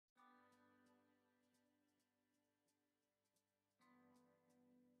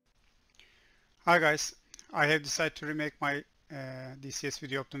Hi guys, I have decided to remake my DCS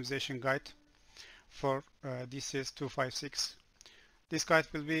video optimization guide for DCS 256. This guide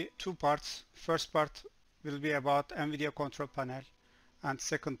will be two parts. First part will be about NVIDIA control panel and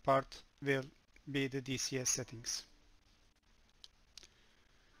second part will be the DCS settings.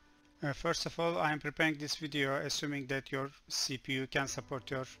 First of all, I am preparing this video assuming that your CPU can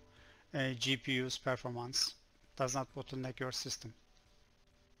support your GPU's performance, does not bottleneck your system.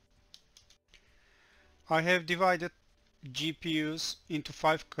 I have divided GPUs into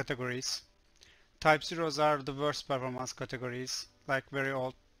 5 categories. Type 0s are the worst performance categories, like very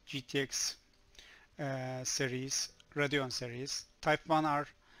old GTX series, Radeon series. Type 1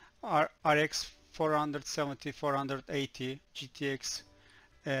 are RX 470, 480, GTX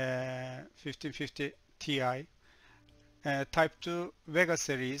 1550 Ti. Type 2 Vega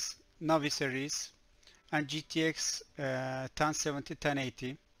series, Navi series, and GTX 1070,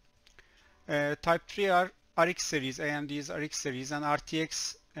 1080. Type 3 are RX series, AMD's RX series, and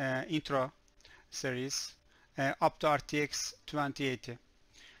RTX Intro series up to RTX 2080.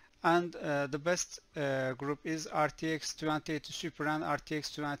 And the best group is RTX 2080 Super and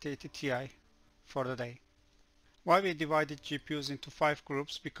RTX 2080 Ti for the day. Why we divided GPUs into 5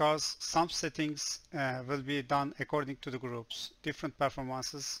 groups? Because some settings will be done according to the groups. Different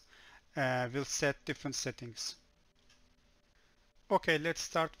performances will set different settings. Okay, let's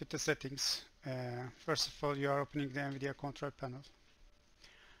start with the settings. First of all, you are opening the NVIDIA control panel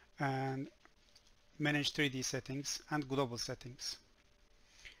and manage 3D settings and global settings.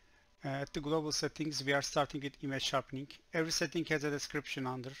 At the global settings, we are starting with image sharpening. Every setting has a description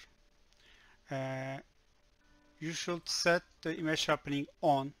under. You should set the image sharpening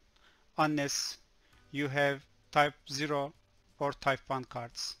on unless you have type 0 or type 1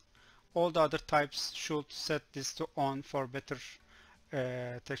 cards. All the other types should set this to on for better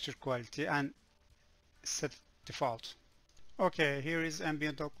texture quality and set default. Okay, here is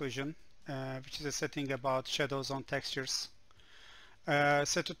Ambient Occlusion, which is a setting about shadows on textures.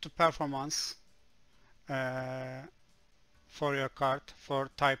 Set it to performance for your card for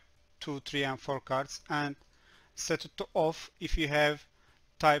type 2, 3 and 4 cards, and set it to off if you have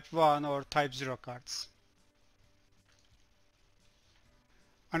type 1 or type 0 cards.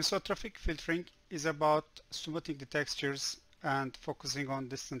 Anisotrophic filtering is about smoothing the textures and focusing on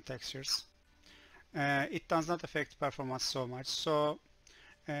distant textures. It does not affect performance so much, so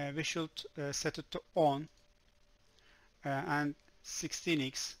we should set it to on and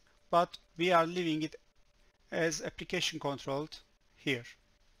 16x, but we are leaving it as application controlled here.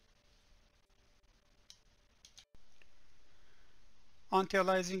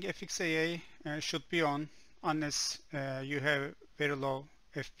 Anti-Icing FXAA should be on unless you have very low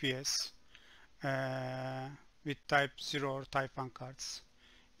FPS with type 0 or type 1 cards.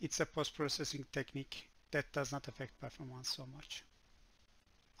 It's a post-processing technique that does not affect performance so much.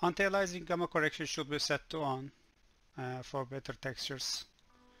 Anti-Icing gamma correction should be set to on for better textures.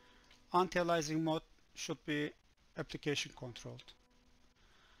 Anti-Icing mode should be application controlled.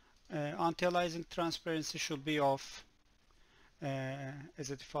 Anti-Icing transparency should be off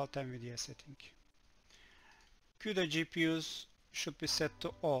as a default NVIDIA setting. CUDA GPUs should be set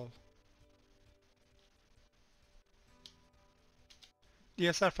to all.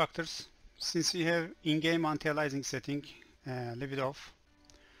 DSR factors, since we have in-game anti-aliasing setting, leave it off.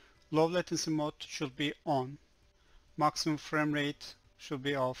 Low latency mode should be on. Maximum frame rate should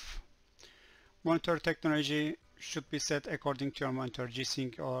be off. Monitor technology should be set according to your monitor,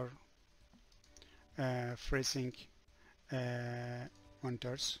 G-Sync or FreeSync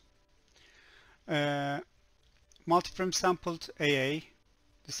monitors. Multi-frame sampled AA,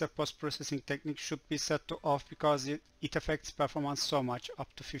 this is a post-processing technique, should be set to off because it affects performance so much,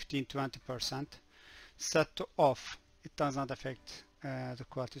 up to 15-20%. Set to off, it does not affect the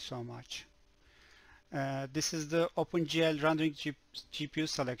quality so much. This is the OpenGL rendering GPU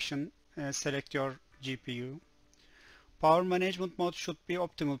selection. Select your GPU. Power management mode should be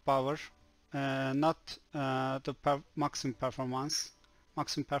optimal power, not the maximum performance.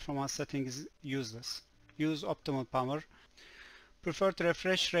 Maximum performance setting is useless. Use optimal power. Preferred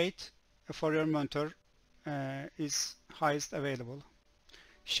refresh rate for your monitor is highest available.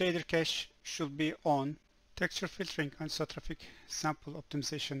 Shader cache should be on. Texture filtering and anisotrophic sample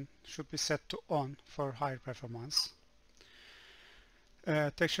optimization should be set to on for higher performance.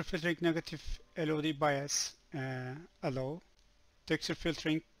 Texture filtering negative LOD bias allow. Texture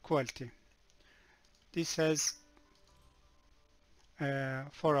filtering quality. This has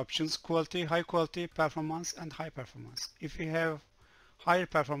 4 options: quality, high quality, performance, and high performance. If you have higher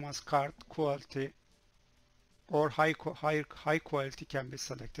performance card, quality or high quality can be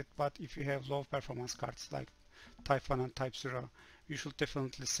selected. But if you have low performance cards like Type 1 and Type 0, you should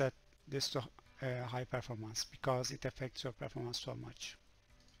definitely set this to high performance because it affects your performance so much.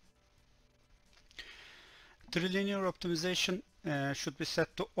 Trilinear optimization should be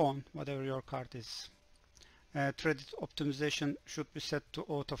set to on, whatever your card is. Threaded optimization should be set to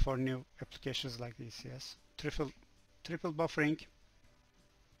auto for new applications like DCS. Triple buffering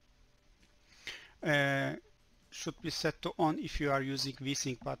should be set to on if you are using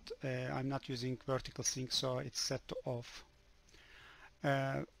VSync, but I'm not using vertical sync, so it's set to off.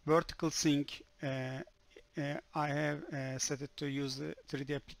 Vertical sync, I have set it to use the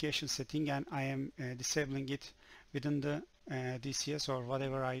 3D application setting, and I am disabling it within the DCS or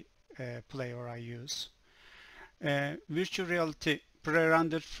whatever I play or I use. Virtual reality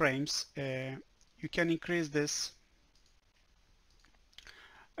pre-rendered frames, you can increase this.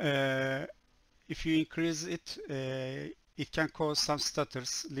 If you increase it, it can cause some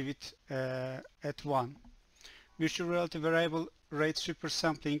stutters. Leave it at 1. Virtual reality variable rate super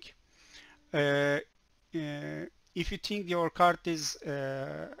sampling. If you think your card is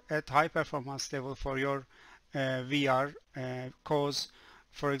at high performance level for your VR, cause,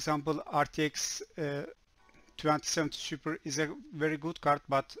 for example, RTX 2070 Super is a very good card,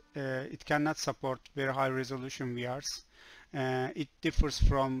 but it cannot support very high resolution VRs. It differs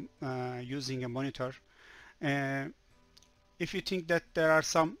from using a monitor. If you think that there are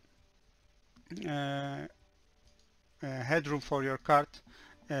some headroom for your card,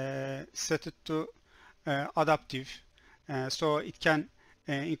 set it to adaptive, so it can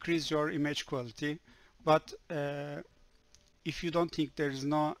increase your image quality. But if you don't think there is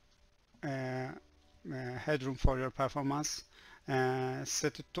no headroom for your performance,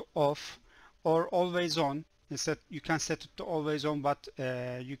 set it to off or always on. You can set it to always on, but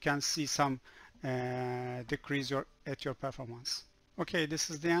you can see some decrease at your performance. Okay, this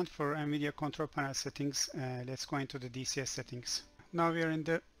is the end for NVIDIA control panel settings. Let's go into the DCS settings. Now we are in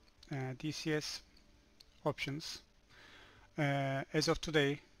the DCS options. As of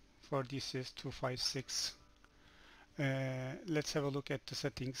today, for DCS 256, let's have a look at the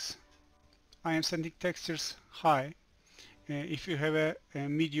settings. I am setting textures high. If you have a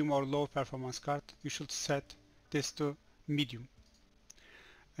medium or low performance card, you should set this to medium.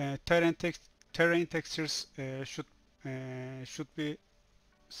 Terrain textures should be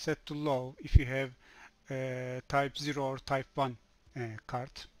set to low if you have Type 0 or Type 1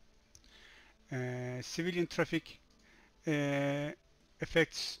 card. Civilian traffic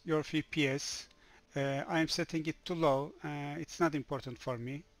affects your FPS. I am setting it to low. It's not important for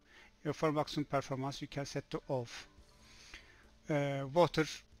me. For maximum performance, you can set to off. Water,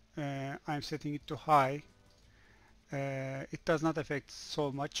 I'm setting it to high. It does not affect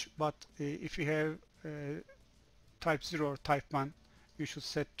so much, but if you have Type 0 or Type 1, you should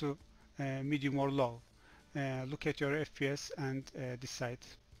set to medium or low. Look at your FPS and decide.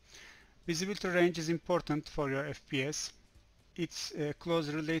 Visibility range is important for your FPS. It's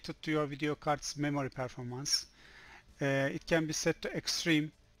closely related to your video card's memory performance. It can be set to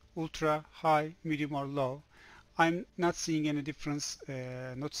extreme, ultra, high, medium or low. I'm not seeing any difference,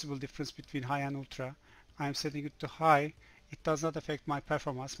 noticeable difference between high and ultra. I'm setting it to high. It does not affect my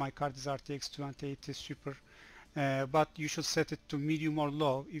performance. My card is RTX 2080 Super, but you should set it to medium or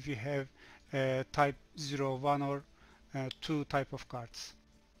low if you have Type 0, 1 or 2 type of cards,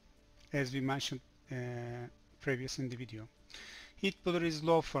 as we mentioned previous in the video. Heat blur is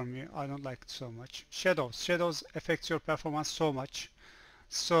low for me. I don't like it so much. Shadows affects your performance so much,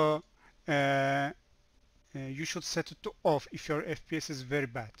 so you should set it to off if your FPS is very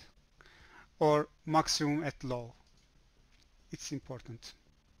bad, or maximum at low. It's important.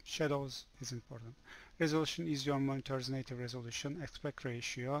 Shadows is important. Resolution is your monitor's native resolution. Aspect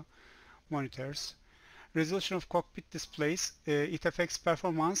ratio, monitors. Resolution of cockpit displays, it affects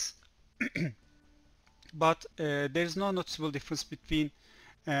performance, but there is no noticeable difference between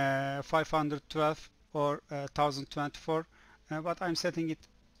 512 or 1024, but I'm setting it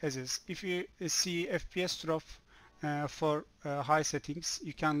as is. If you see FPS drop for high settings,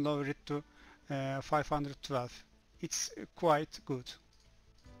 you can lower it to 512. It's quite good.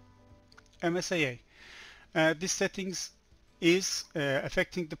 Msaa. This settings is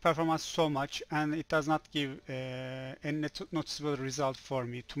affecting the performance so much, and it does not give any noticeable result for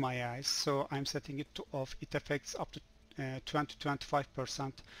me to my eyes, so I'm setting it to off. It affects up to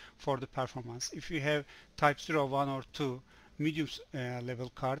 20-25% for the performance. If you have Type 0, 1 or 2 medium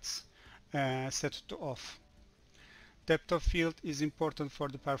level cards, set it to off. Depth of field is important for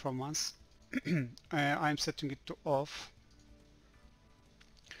the performance. I'm setting it to off.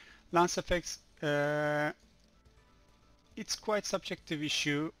 Lens effects, It's quite subjective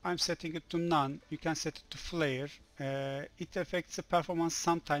issue. I'm setting it to none. You can set it to flare. It affects the performance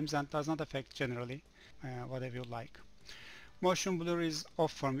sometimes and does not affect generally. Whatever you like. Motion blur is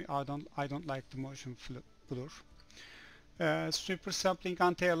off for me. I don't like the motion blur. Super sampling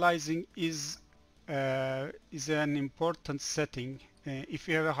anti-aliasing is an important setting. If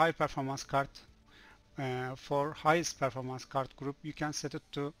you have a high performance card, for highest performance card group, you can set it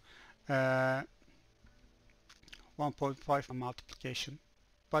to 1.5 multiplication.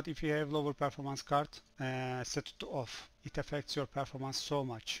 But if you have lower performance card, set it to off. It affects your performance so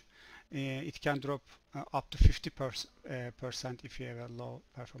much. It can drop up to 50% if you have a low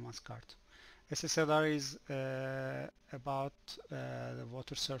performance card. SSLR is about the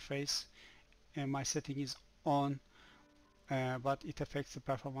water surface, and my setting is on, but it affects the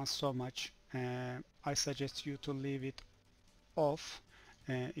performance so much. I suggest you to leave it off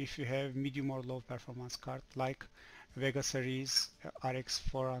if you have medium or low performance card like Vega series, RX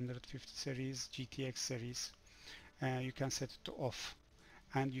 450 series, GTX series. You can set it to off,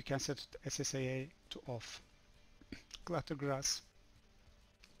 and you can set it to SSAA to off. Clutter grass.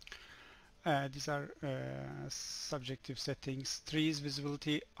 These are subjective settings. Trees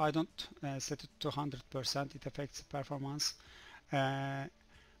visibility, I don't set it to 100%. It affects the performance.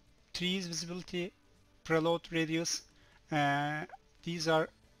 Trees visibility, preload radius. These are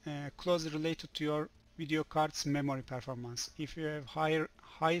closely related to your video card's memory performance. If you have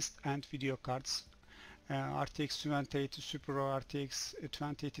highest end video cards, RTX 2080 Super or RTX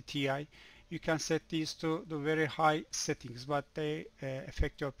 2080 Ti, you can set these to the very high settings, but they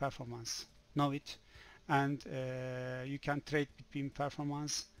affect your performance. Know it, and you can trade between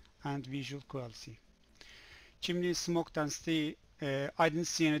performance and visual quality. Chimney smoke density, I didn't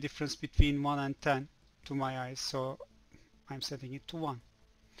see any difference between 1 and 10 to my eyes, so I'm setting it to 1.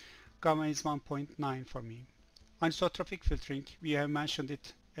 Gamma is 1.9 for me. Anisotropic filtering, we have mentioned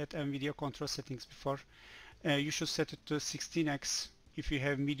it at NVIDIA control settings before. You should set it to 16x if you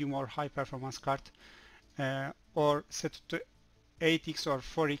have medium or high performance card, or set it to 8x or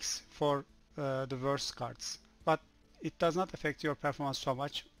 4x for the worst cards. But it does not affect your performance so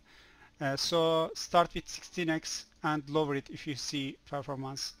much. So start with 16x and lower it if you see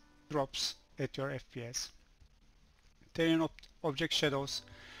performance drops at your FPS. Terrain object shadows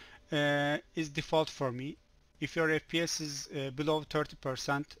is default for me. If your FPS is below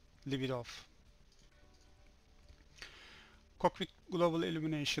 30%, leave it off. Cockpit global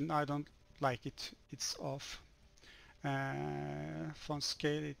illumination, I don't like it. It's off. Font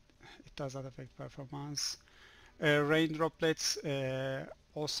scale, it does not affect performance. Rain droplets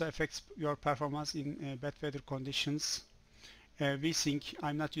also affects your performance in bad weather conditions. V-Sync,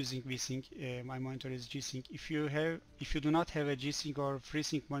 I'm not using V-Sync. My monitor is G-Sync. If you do not have a G-Sync or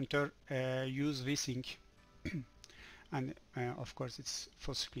FreeSync monitor, use V-Sync, and of course it's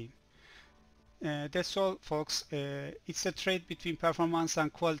full screen. That's all, folks. It's a trade between performance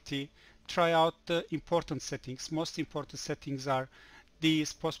and quality. Try out the important settings. Most important settings are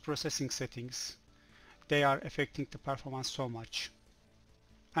these post-processing settings. They are affecting the performance so much.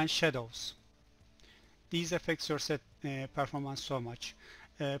 And shadows. These affects your performance so much.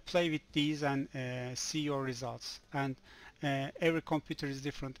 Play with these and see your results. And every computer is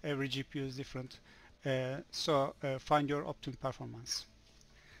different, every GPU is different. So find your optimum performance.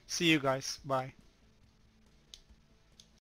 See you guys. Bye.